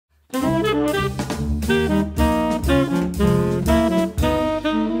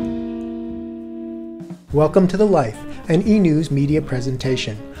Welcome to The Life, an e-news media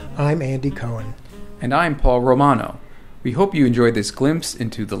presentation. I'm Andy Cohen. And I'm Paul Romano. We hope you enjoyed this glimpse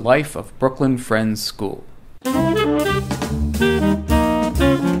into the life of Brooklyn Friends School.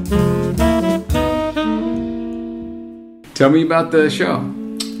 Tell me about the show.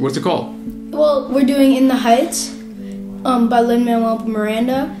 What's it called? Well, we're doing In the Heights by Manuel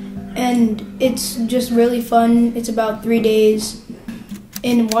Miranda, and it's just really fun. It's about 3 days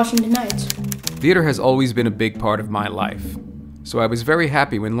in Washington Heights. Theater has always been a big part of my life, so I was very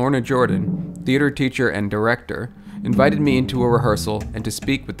happy when Lorna Jordan, theater teacher and director, invited me into a rehearsal and to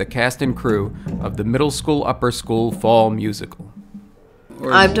speak with the cast and crew of the Middle School Upper School Fall Musical.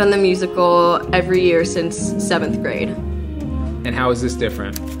 I've done the musical every year since 7th grade. And how is this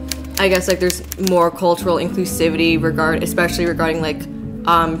different? I guess there's more cultural inclusivity especially regarding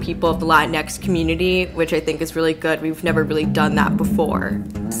people of the Latinx community, which I think is really good. We've never really done that before.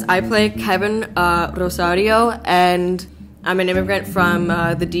 I play Kevin Rosario, and I'm an immigrant from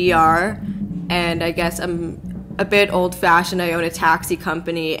the DR, and I guess I'm a bit old-fashioned. I own a taxi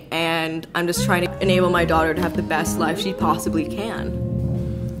company, and I'm just trying to enable my daughter to have the best life she possibly can.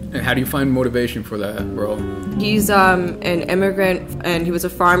 And how do you find motivation for that role? He's an immigrant, and he was a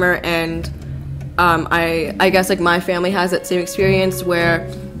farmer, and I guess my family has that same experience where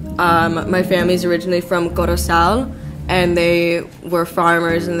my family's originally from Corozal, and they were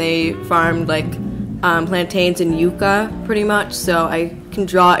farmers, and they farmed plantains and yucca pretty much, so I can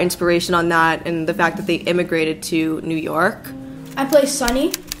draw inspiration on that and the fact that they immigrated to New York. I play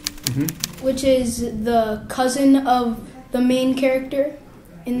Sonny, which is the cousin of the main character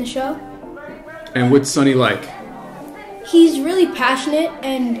in the show. And what's Sonny like? He's really passionate,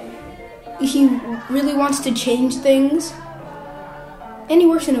 and he really wants to change things, and he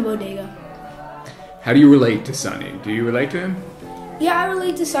works in a bodega. How do you relate to Sonny? Do you relate to him? Yeah, I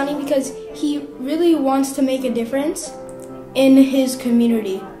relate to Sonny because he really wants to make a difference in his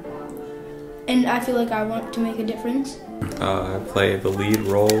community, and I feel like I want to make a difference. I play the lead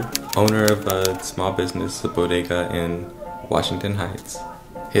role, owner of a small business, a bodega in Washington Heights.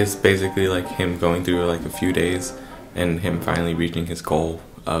 It's basically him going through a few days and him finally reaching his goal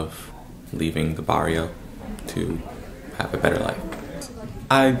of leaving the barrio to have a better life.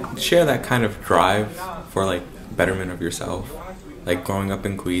 I share that kind of drive for betterment of yourself. Growing up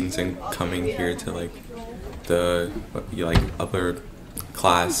in Queens and coming here to the upper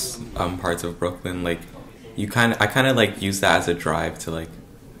class parts of Brooklyn, I kind of use that as a drive to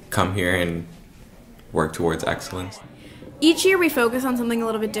come here and work towards excellence. Each year we focus on something a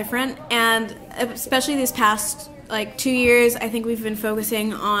little bit different, and especially these past 2 years, I think we've been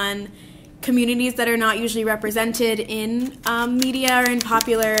focusing on communities that are not usually represented in media or in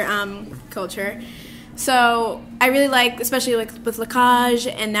popular culture. So I really especially with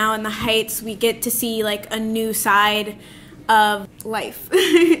Lacage and now in the Heights, we get to see a new side of life,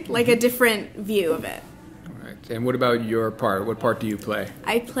 a different view of it. All right. And what about your part? What part do you play?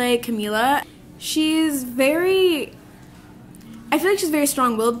 I play Camila. I feel like she's very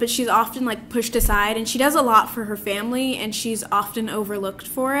strong-willed, but she's often pushed aside, and she does a lot for her family, and she's often overlooked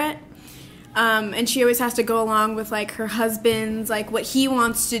for it. And she always has to go along with her husband's what he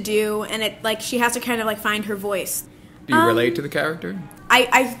wants to do, and she has to kind of find her voice. Do you relate to the character?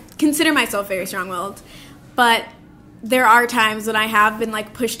 I consider myself very strong-willed, but there are times when I have been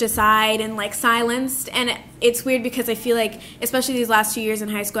pushed aside and silenced, and it's weird because I feel especially these last 2 years in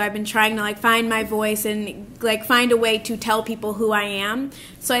high school, I've been trying to find my voice and find a way to tell people who I am.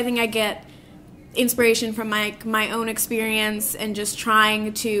 So I think I get inspiration from my own experience and just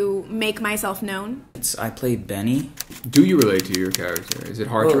trying to make myself known. I play Benny. Do you relate to your character? Is it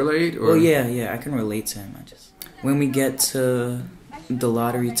hard to relate? Or? Well, yeah, I can relate to him. When we get to the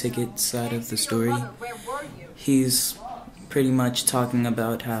lottery ticket side of the story, he's pretty much talking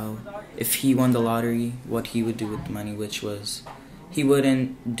about how if he won the lottery, what he would do with the money, which was he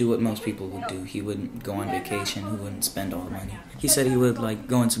wouldn't do what most people would do. He wouldn't go on vacation. He wouldn't spend all the money. He said he would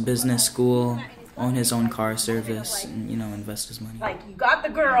go into business school, own his own car service, and invest his money. You got the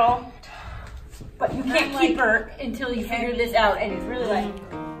girl, but you can't keep her until you figure this out, and it's really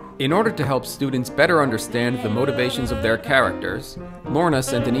In order to help students better understand the motivations of their characters, Lorna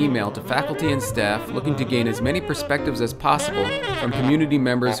sent an email to faculty and staff looking to gain as many perspectives as possible from community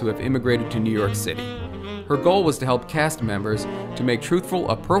members who have immigrated to New York City. Her goal was to help cast members to make truthful,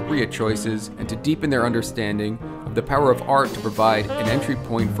 appropriate choices and to deepen their understanding of the power of art to provide an entry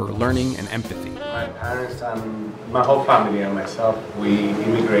point for learning and empathy. My parents and my whole family and myself, we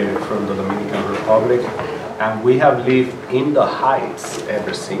immigrated from the Dominican Republic, and we have lived in the Heights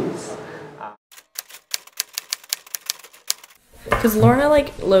ever since. Because Lorna,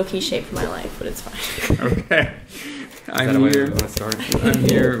 like, low-key shaped my life, but it's fine. Okay. I'm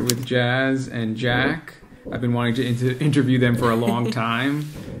here with Jazz and Jack. I've been wanting to interview them for a long time.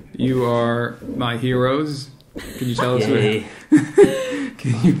 You are my heroes. Can you tell us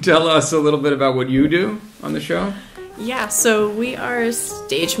Can you tell us a little bit about what you do on the show? Yeah, so we are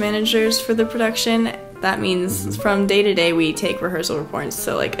stage managers for the production. That means from day to day we take rehearsal reports.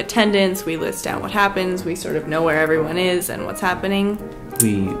 So like attendance, we list down what happens, we sort of know where everyone is and what's happening.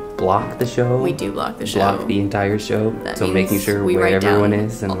 We block the show. We do block the show. Block the entire show. That so making sure where everyone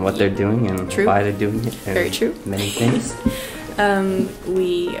is and what they're doing and why they're doing it. And very true. Many things.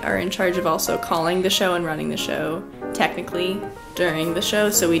 We are in charge of also calling the show and running the show technically during the show.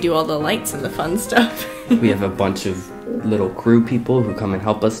 So we do all the lights and the fun stuff. We have a bunch of little crew people who come and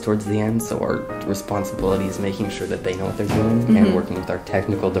help us towards the end, so our responsibility is making sure that they know what they're doing and working with our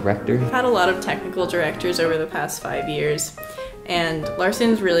technical director. We've had a lot of technical directors over the past 5 years, and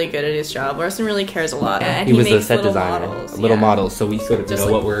Larson's really good at his job. Larson really cares a lot, and he was makes a set little designer, models. Little models, so we sort of just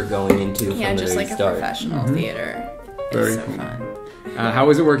know what we're going into from the very just like start. A professional theater. Very so cool. fun. How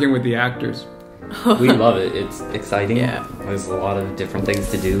is it working with the actors? We love it. It's exciting. Yeah. There's a lot of different things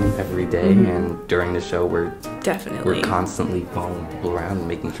to do every day, and during the show we're constantly following people around and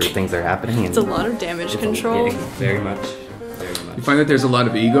making sure things are happening. It's a lot of damage control. Very much. You find that there's a lot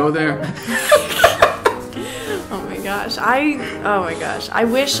of ego there? Oh my gosh. I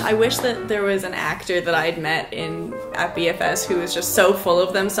wish that there was an actor that I'd met at BFS who was just so full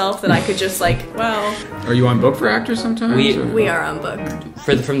of themselves that I could just Are you on book for actors sometimes? We are on book.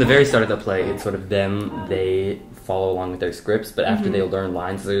 From the very start of the play, it's sort of them, they follow along with their scripts, but after they learn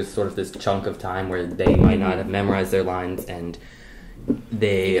lines, there's sort of this chunk of time where they might not have memorized their lines, and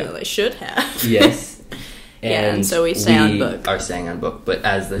they should have. Yes. And so we stay on book. Are staying on book, but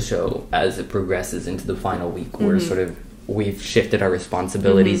as it progresses into the final week, we've shifted our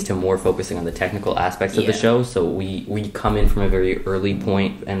responsibilities to more focusing on the technical aspects of the show. So we come in from a very early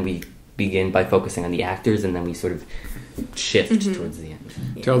point, and we begin by focusing on the actors, and then we sort of shift towards the end.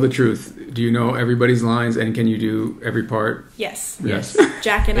 Yeah. Tell the truth. Do you know everybody's lines, and can you do every part? Yes.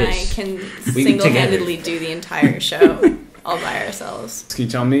 Jack and I can single-handedly do the entire show all by ourselves. Can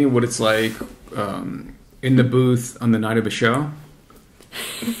you tell me what it's like in the booth on the night of a show?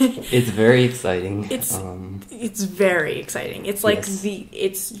 It's very exciting. It's very exciting. It's like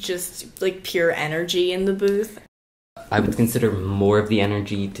it's just like pure energy in the booth. I would consider more of the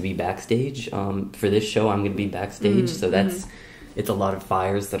energy to be backstage. For this show, I'm going to be backstage, so it's a lot of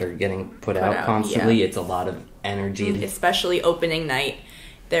fires that are getting put out constantly. Yeah. It's a lot of energy. Especially opening night.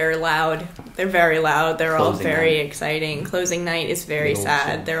 They're loud. They're very loud. They're all very exciting. Closing night is very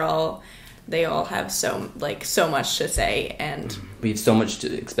sad. They all have so much to say, and we have so much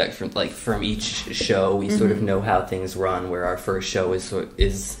to expect from each show. We sort of know how things run, where our first show is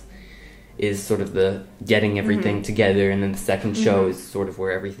sort of the getting everything together, and then the second show is sort of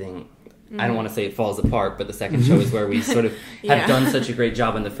where everything, I don't want to say it falls apart, but the second show is where we sort of have done such a great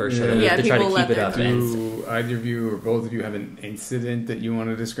job on the first show that we have to try to keep it up. Do either of you or both of you have an incident that you want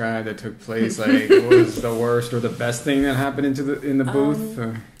to describe that took place? Like, what was the worst or the best thing that happened in the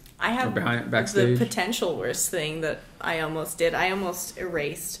booth? I have backstage? The potential worst thing that I almost did. I almost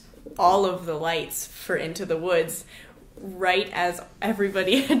erased all of the lights for Into the Woods right as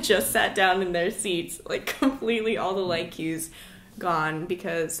everybody had just sat down in their seats. Like, completely all the light cues gone,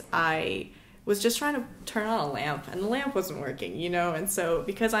 because I was just trying to turn on a lamp, and the lamp wasn't working, and so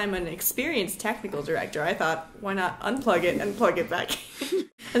because I'm an experienced technical director, I thought, why not unplug it and plug it back in?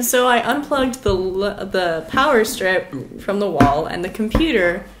 And so I unplugged the power strip from the wall, and the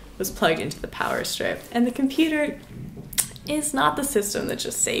computer was plugged into the power strip, and the computer is not the system that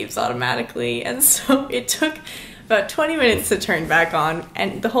just saves automatically, and so it took about 20 minutes to turn back on,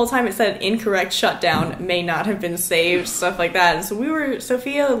 and the whole time it said incorrect shutdown, may not have been saved, stuff like that. And so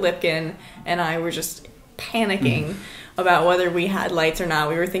Sophia Lipkin and I were just panicking about whether we had lights or not.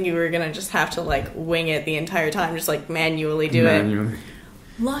 We were thinking we were gonna just have to wing it the entire time, just manually do it.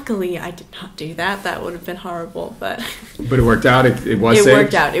 Luckily, I did not do that. That would have been horrible, but it worked out. It was saved? It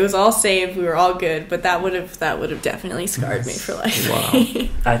worked out. It was all saved. We were all good, but that would have definitely scarred me for life. Wow.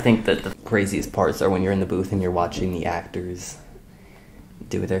 I think that the craziest parts are when you're in the booth and you're watching the actors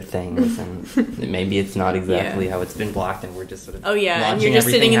do their things, and maybe it's not exactly how it's been blocked, and we're just sort of and you're just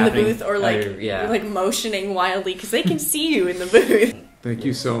sitting in the booth or motioning wildly because they can see you in the booth. Thank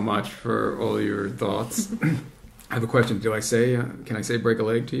you so much for all your thoughts. I have a question. Can I say break a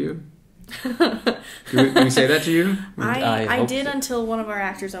leg to you? Can we say that to you? I did until one of our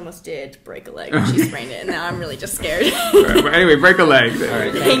actors almost did break a leg when she sprained it, and now I'm really just scared. Right, but anyway, break a leg. All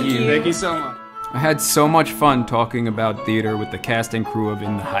right, thank you. Thank you so much. I had so much fun talking about theater with the cast and crew of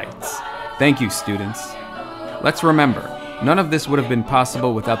In the Heights. Thank you, students. Let's remember, none of this would have been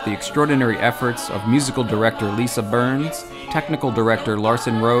possible without the extraordinary efforts of musical director Lisa Burns, technical director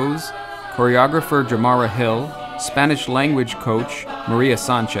Larson Rose, choreographer Jamara Hill, Spanish language coach Maria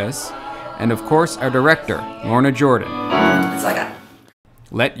Sanchez, and of course our director, Lorna Jordan.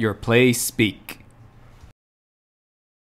 Let your play speak.